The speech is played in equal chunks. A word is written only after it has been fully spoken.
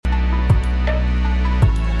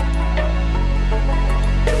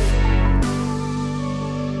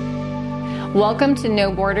Welcome to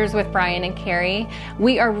No Borders with Brian and Carrie.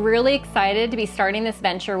 We are really excited to be starting this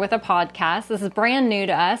venture with a podcast. This is brand new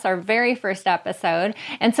to us, our very first episode.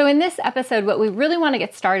 And so in this episode, what we really want to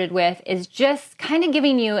get started with is just kind of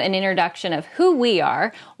giving you an introduction of who we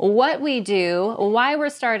are, what we do, why we're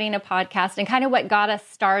starting a podcast, and kind of what got us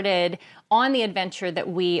started on the adventure that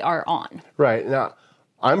we are on. Right. Now,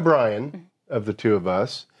 I'm Brian, of the two of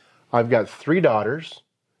us. I've got 3 daughters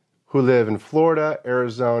who live in Florida,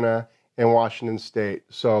 Arizona, and Washington State.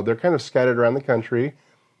 So they're kind of scattered around the country,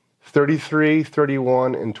 33,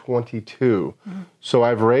 31, and 22. Mm-hmm. So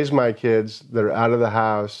I've raised my kids that are out of the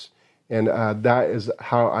house, and that is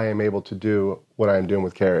how I am able to do what I'm doing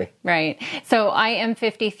with Carrie. Right. So I am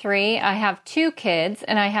 53. I have 2 kids,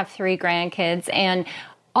 and I have 3 grandkids, and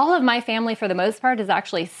all of my family, for the most part, is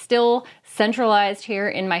actually still centralized here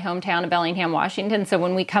in my hometown of Bellingham, Washington. So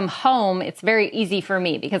when we come home, it's very easy for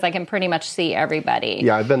me because I can pretty much see everybody.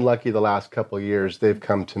 Yeah, I've been lucky the last couple of years. They've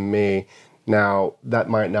come to me. Now, that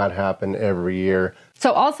might not happen every year.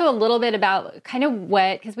 So also a little bit about kind of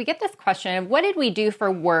because we get this question of what did we do for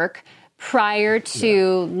work prior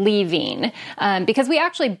to leaving, because we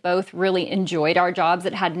actually both really enjoyed our jobs.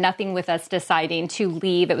 It had nothing with us deciding to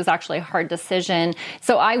leave. It was actually a hard decision.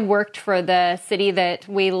 So I worked for the city that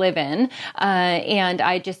we live in, and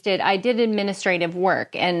I did administrative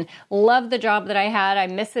work and loved the job that I had. I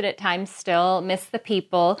miss it at times still, miss the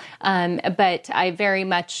people, but I very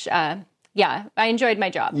much, I enjoyed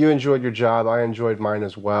my job. You enjoyed your job. I enjoyed mine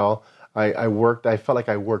as well. I felt like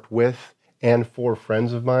I worked with and for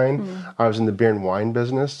friends of mine. Mm. I was in the beer and wine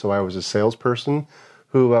business, so I was a salesperson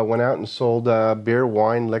who went out and sold beer,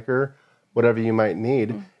 wine, liquor, whatever you might need.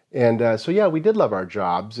 Mm. And we did love our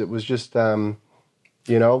jobs. It was just, 9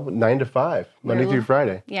 to 5, Monday through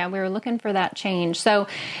Friday. Yeah, we were looking for that change. So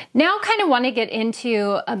now kind of want to get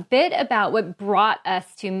into a bit about what brought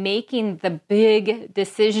us to making the big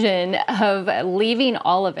decision of leaving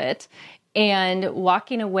all of it and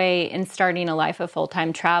walking away and starting a life of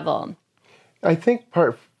full-time travel. I think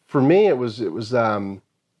for me, it was affordability,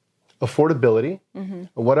 mm-hmm.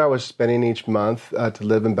 what I was spending each month to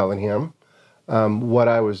live in Bellingham, what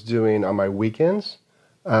I was doing on my weekends.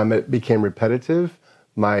 It became repetitive.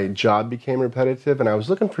 My job became repetitive, and I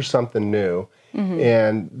was looking for something new. Mm-hmm.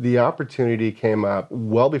 And the opportunity came up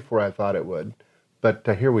well before I thought it would. But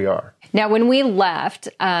here we are. Now, when we left,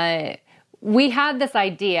 we had this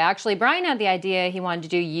idea. Actually, Brian had the idea he wanted to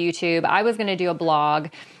do YouTube. I was going to do a blog.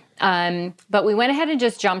 But we went ahead and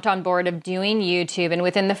just jumped on board of doing YouTube. And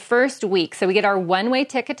within the first week, so we get our one-way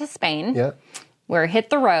ticket to Spain. Yeah. We're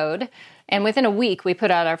hit the road. And within a week, we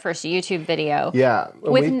put out our first YouTube video. Yeah.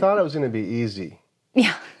 We thought it was going to be easy.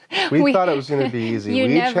 Yeah. We thought it was going to be easy.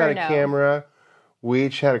 We each had a camera. We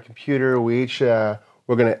each had a computer. We each were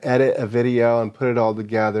going to edit a video and put it all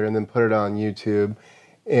together and then put it on YouTube.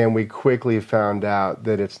 And we quickly found out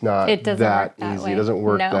that it's not that easy. It doesn't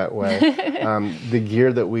work that way. The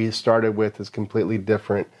gear that we started with is completely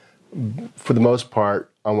different, for the most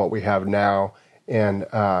part, on what we have now. And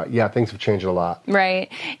things have changed a lot. Right.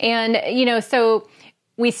 And, so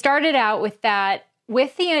we started out with that,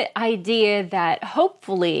 with the idea that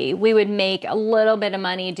hopefully we would make a little bit of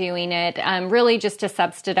money doing it, really just to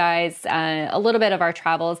subsidize a little bit of our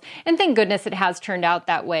travels. And thank goodness it has turned out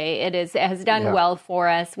that way. It has done well for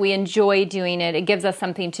us. We enjoy doing it. It gives us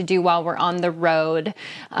something to do while we're on the road.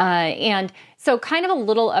 And so kind of a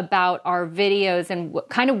little about our videos and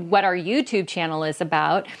kind of what our YouTube channel is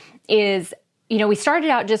about is, we started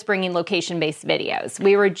out just bringing location-based videos.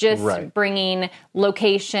 We were just bringing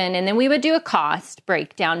location, and then we would do a cost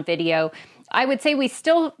breakdown video. I would say we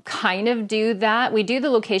still kind of do that. We do the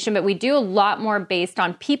location, but we do a lot more based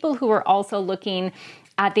on people who are also looking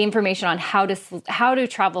at the information on how to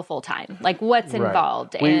travel full-time, like what's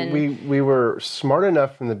involved. We were smart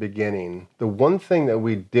enough from the beginning. The one thing that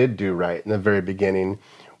we did do right in the very beginning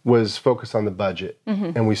was focus on the budget,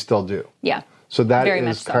 mm-hmm. and we still do. Yeah. So that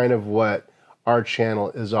is kind of what our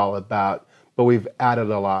channel is all about, but we've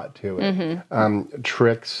added a lot to it. Mm-hmm.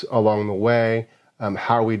 Tricks along the way,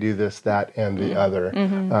 how we do this, that, and the other.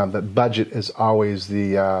 Mm-hmm. But budget is always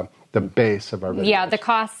the base of our videos. Yeah, the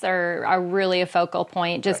costs are really a focal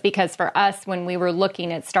point just because for us, when we were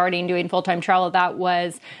looking at starting doing full-time travel, that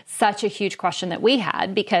was such a huge question that we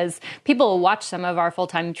had because people will watch some of our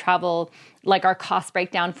full-time travel, like our cost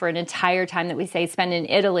breakdown for an entire time that we spend in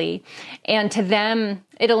Italy. And to them,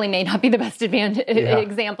 Italy may not be the best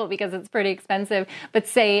example because it's pretty expensive, but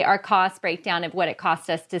say our cost breakdown of what it cost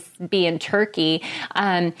us to be in Turkey,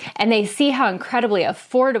 and they see how incredibly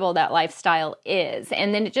affordable that lifestyle is.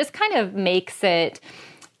 And then it just kind of makes it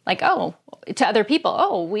like, oh, to other people,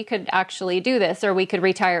 oh, we could actually do this, or we could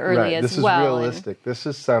retire early as this well. This is realistic. This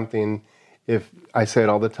is something, if I say it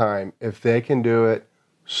all the time, if they can do it,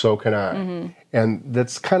 so can I. And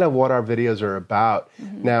that's kind of what our videos are about.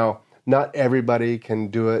 Now, not everybody can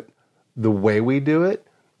do it the way we do it.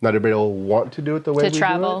 Not everybody will want to do it the way we do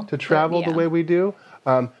it. To travel the way we do.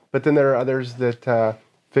 But then there are others that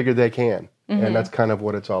figure they can. And that's kind of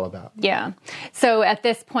what it's all about. Yeah. So at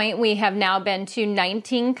this point, we have now been to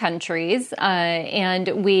 19 countries,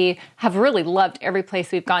 and we have really loved every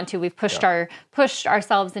place we've gone to. We've pushed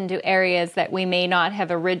ourselves into areas that we may not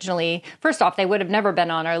have originally. First off, they would have never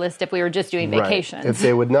been on our list if we were just doing vacations. If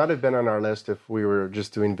they would not have been on our list if we were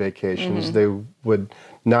just doing vacations, they would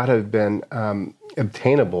not have been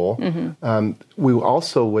obtainable. We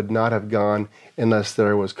also would not have gone unless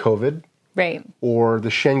there was COVID. Right. Or the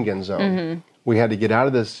Schengen zone. We had to get out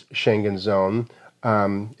of this Schengen zone,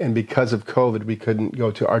 and because of COVID, we couldn't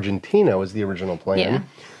go to Argentina, was the original plan. Yeah.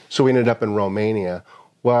 So we ended up in Romania.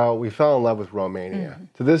 Well, we fell in love with Romania.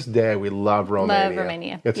 To this day, we love Romania. Love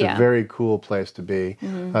Romania. It's a very cool place to be.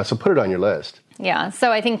 So put it on your list. Yeah.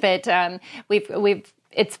 So I think that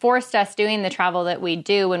it's forced us doing the travel that we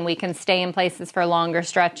do when we can stay in places for longer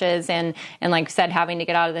stretches. And like I said, having to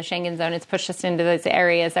get out of the Schengen zone, it's pushed us into those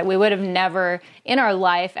areas that we would have never in our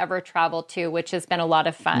life ever traveled to, which has been a lot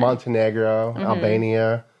of fun. Montenegro,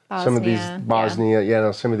 Albania, some of these,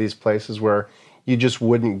 Bosnia, some of these places where you just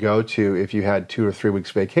wouldn't go to if you had 2 or 3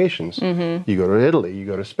 weeks vacations. You go to Italy, you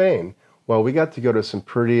go to Spain. Well, we got to go to some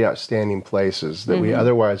pretty outstanding places that we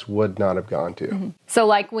otherwise would not have gone to. So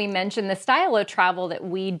like we mentioned, the style of travel that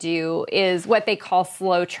we do is what they call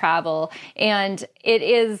slow travel. And it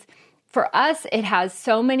is, for us, it has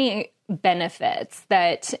so many benefits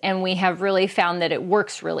and we have really found that it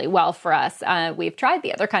works really well for us. We've tried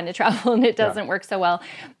the other kind of travel and it doesn't work so well,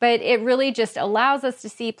 but it really just allows us to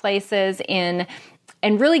see places and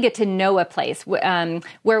really get to know a place where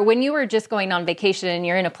when you were just going on vacation and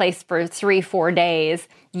you're in a place for 3-4 days,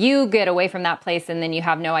 you get away from that place and then you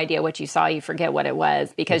have no idea what you saw. You forget what it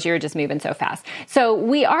was because you're just moving so fast. So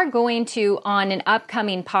we are going to, on an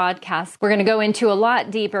upcoming podcast, we're going to go into a lot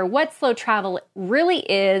deeper what slow travel really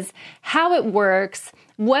is, how it works,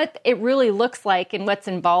 what it really looks like and what's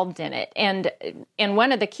involved in it. And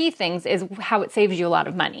one of the key things is how it saves you a lot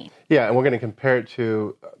of money. Yeah, and we're going to compare it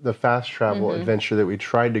to the fast travel adventure that we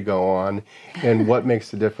tried to go on and what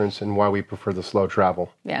makes the difference and why we prefer the slow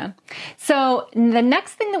travel. Yeah. So the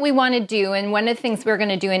next thing that we want to do, and one of the things we're going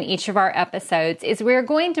to do in each of our episodes, is we're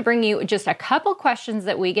going to bring you just a couple questions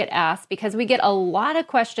that we get asked because we get a lot of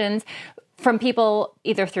questions from people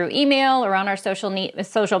either through email or on our social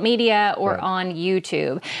media or on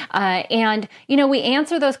YouTube. And, we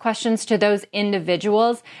answer those questions to those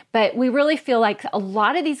individuals, but we really feel like a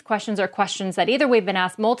lot of these questions are questions that either we've been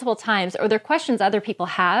asked multiple times or they're questions other people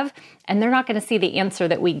have, and they're not going to see the answer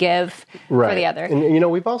that we give for the other.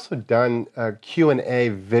 And, we've also done Q&A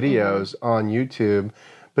videos on YouTube.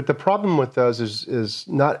 But the problem with those is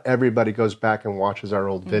not everybody goes back and watches our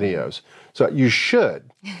old videos. So you should,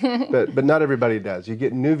 but not everybody does. You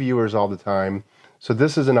get new viewers all the time. So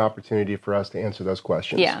this is an opportunity for us to answer those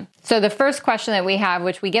questions. Yeah. So the first question that we have,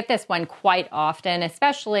 which we get this one quite often,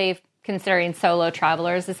 especially considering solo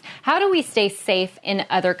travelers, is how do we stay safe in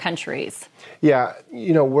other countries? Yeah,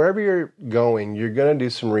 wherever you're going, you're going to do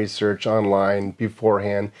some research online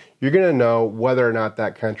beforehand. You're going to know whether or not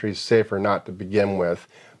that country is safe or not to begin with,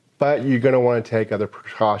 but you're going to want to take other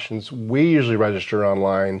precautions. We usually register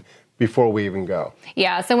online before we even go.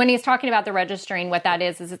 Yeah, so when he's talking about the registering, what that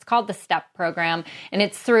is it's called the STEP program, and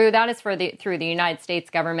it's through the United States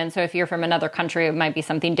government. So if you're from another country, it might be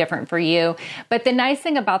something different for you. But the nice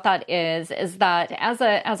thing about that is that as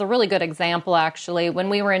a really good example, actually, when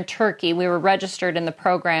we were in Turkey, we were registered in the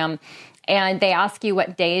program. And they ask you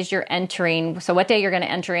what days you're entering. So what day you're going to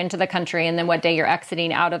enter into the country and then what day you're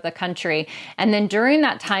exiting out of the country. And then during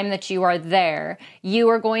that time that you are there, you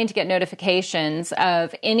are going to get notifications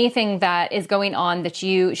of anything that is going on that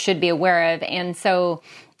you should be aware of. And so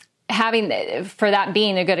for that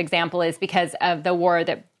being a good example is because of the war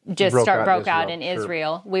that just broke out in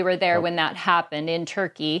Israel. We were there when that happened in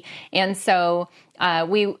Turkey. And so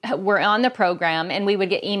we were on the program and we would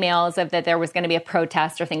get emails of that there was going to be a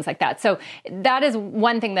protest or things like that. So that is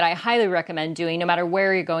one thing that I highly recommend doing no matter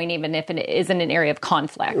where you're going, even if it isn't an area of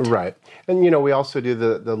conflict. Right. And, we also do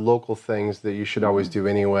the local things that you should always do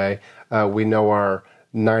anyway. We know our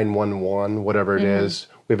 911, whatever it is.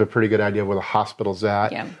 We have a pretty good idea where the hospital's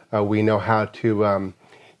at. Yeah. We know how to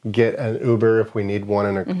get an Uber if we need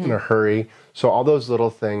one in a hurry. So all those little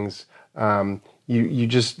things you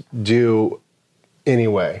just do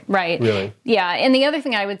anyway. Right. Really. Yeah. And the other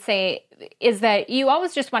thing I would say is that you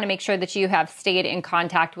always just want to make sure that you have stayed in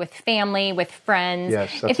contact with family, with friends.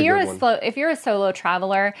 Yes, that's a good one. If you're a solo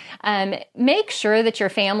traveler, make sure that your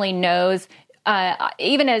family knows,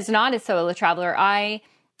 even as not a solo traveler,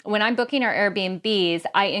 when I'm booking our Airbnbs,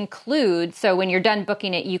 I include, so when you're done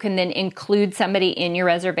booking it, you can then include somebody in your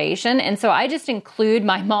reservation. And so I just include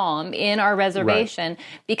my mom in our reservation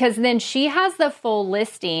because then she has the full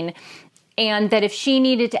listing. And that if she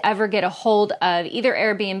needed to ever get a hold of either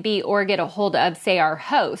Airbnb or get a hold of, say, our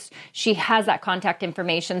host, she has that contact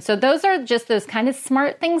information. So those are just those kind of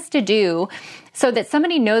smart things to do so that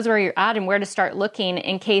somebody knows where you're at and where to start looking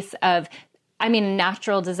in case of,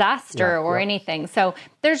 natural disaster or anything. So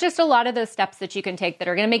there's just a lot of those steps that you can take that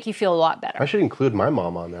are going to make you feel a lot better. I should include my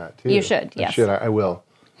mom on that, too. You should, yes. I will.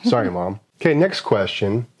 Sorry, Mom. Okay, next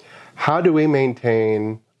question. How do we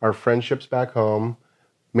maintain our friendships back home,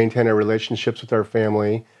 maintain our relationships with our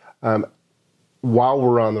family while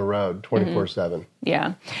we're on the road 24/7?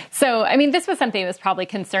 Yeah. So, this was something that was probably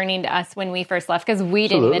concerning to us when we first left because we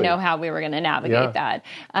didn't even know how we were going to navigate that.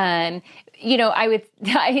 I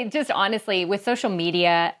just honestly, with social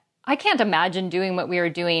media, I can't imagine doing what we were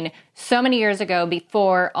doing so many years ago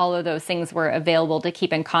before all of those things were available to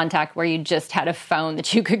keep in contact where you just had a phone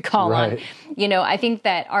that you could call on. I think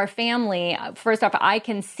that our family, first off, I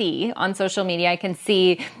can see on social media, I can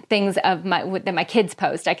see things that my kids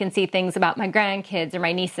post. I can see things about my grandkids or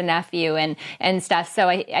my niece and nephew and stuff. So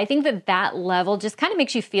I think that level just kind of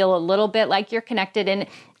makes you feel a little bit like you're connected, and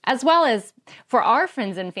as well as for our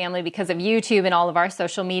friends and family because of YouTube and all of our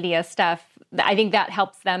social media stuff. I think that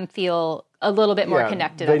helps them feel a little bit more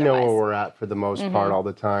connected. They know where we're at for the most part all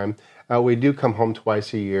the time. We do come home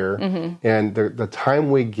twice a year, and the time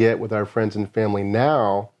we get with our friends and family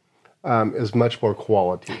now is much more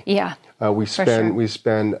quality. Yeah, we spend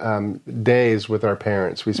days with our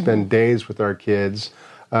parents. We spend days with our kids.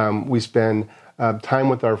 We spend time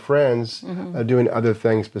with our friends doing other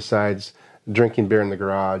things besides drinking beer in the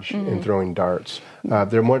garage and throwing darts.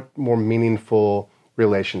 They're more meaningful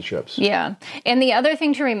relationships. Yeah. And the other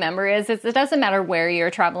thing to remember is it doesn't matter where you're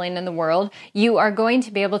traveling in the world, you are going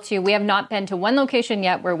to be able to, we have not been to one location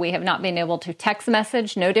yet where we have not been able to text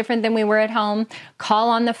message, no different than we were at home, call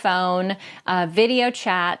on the phone, video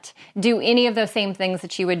chat, do any of those same things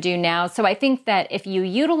that you would do now. So I think that if you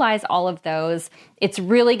utilize all of those, it's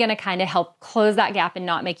really going to kind of help close that gap and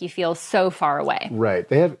not make you feel so far away. Right.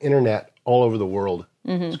 They have internet all over the world.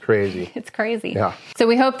 It's crazy. It's crazy. Yeah. So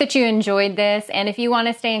we hope that you enjoyed this. And if you want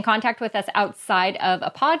to stay in contact with us outside of a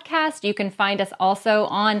podcast, you can find us also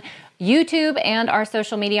on YouTube and our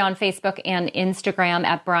social media on Facebook and Instagram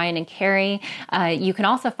at Brian and Carrie. You can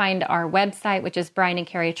also find our website, which is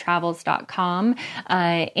brianandcarrietravels.com.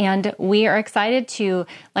 And we are excited to,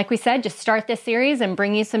 like we said, just start this series and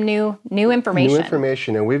bring you some new information. New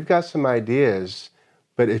information. And we've got some ideas.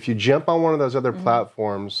 But if you jump on one of those other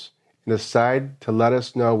platforms and decide to let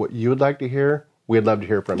us know what you would like to hear, we'd love to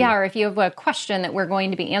hear from you. Yeah, or if you have a question that we're going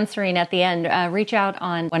to be answering at the end, reach out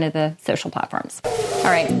on one of the social platforms. All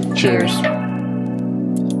right. Cheers.